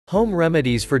Home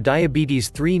remedies for diabetes.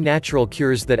 3 natural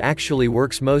cures that actually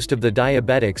works. Most of the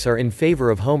diabetics are in favor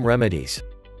of home remedies.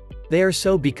 They are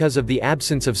so because of the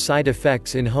absence of side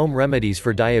effects in home remedies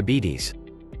for diabetes.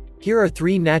 Here are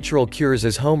 3 natural cures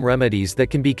as home remedies that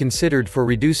can be considered for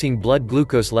reducing blood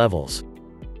glucose levels.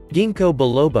 Ginkgo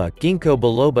biloba. Ginkgo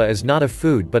biloba is not a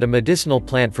food but a medicinal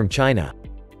plant from China.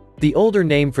 The older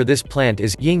name for this plant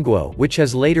is yingguo, which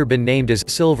has later been named as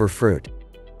silver fruit.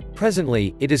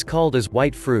 Presently, it is called as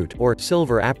white fruit or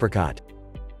silver apricot.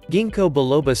 Ginkgo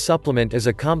biloba supplement is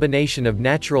a combination of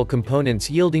natural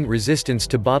components yielding resistance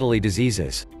to bodily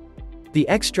diseases. The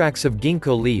extracts of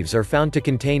ginkgo leaves are found to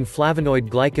contain flavonoid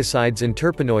glycosides and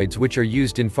terpenoids which are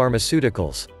used in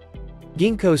pharmaceuticals.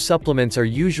 Ginkgo supplements are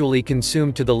usually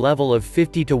consumed to the level of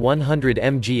 50 to 100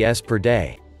 mgs per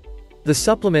day. The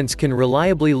supplements can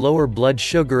reliably lower blood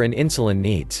sugar and insulin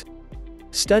needs.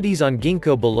 Studies on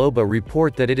ginkgo biloba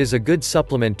report that it is a good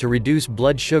supplement to reduce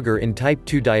blood sugar in type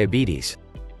 2 diabetes.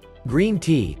 Green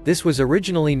tea. This was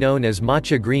originally known as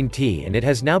matcha green tea and it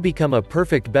has now become a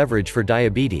perfect beverage for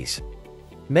diabetes.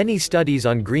 Many studies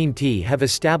on green tea have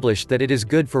established that it is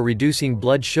good for reducing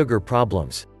blood sugar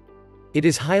problems. It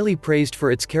is highly praised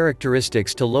for its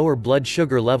characteristics to lower blood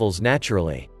sugar levels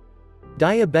naturally.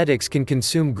 Diabetics can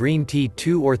consume green tea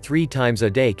 2 or 3 times a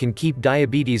day can keep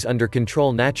diabetes under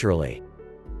control naturally.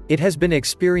 It has been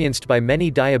experienced by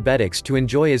many diabetics to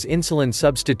enjoy as insulin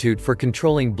substitute for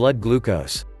controlling blood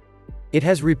glucose. It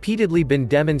has repeatedly been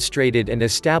demonstrated and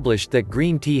established that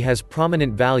green tea has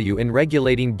prominent value in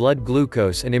regulating blood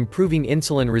glucose and improving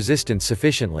insulin resistance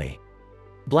sufficiently.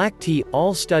 Black tea.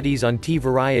 All studies on tea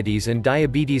varieties and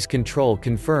diabetes control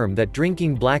confirm that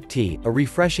drinking black tea, a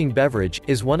refreshing beverage,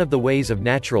 is one of the ways of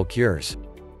natural cures.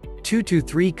 2 to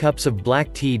 3 cups of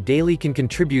black tea daily can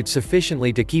contribute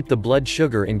sufficiently to keep the blood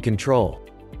sugar in control.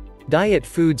 Diet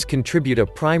foods contribute a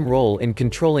prime role in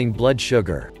controlling blood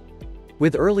sugar.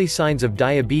 With early signs of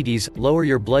diabetes, lower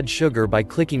your blood sugar by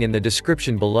clicking in the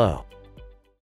description below.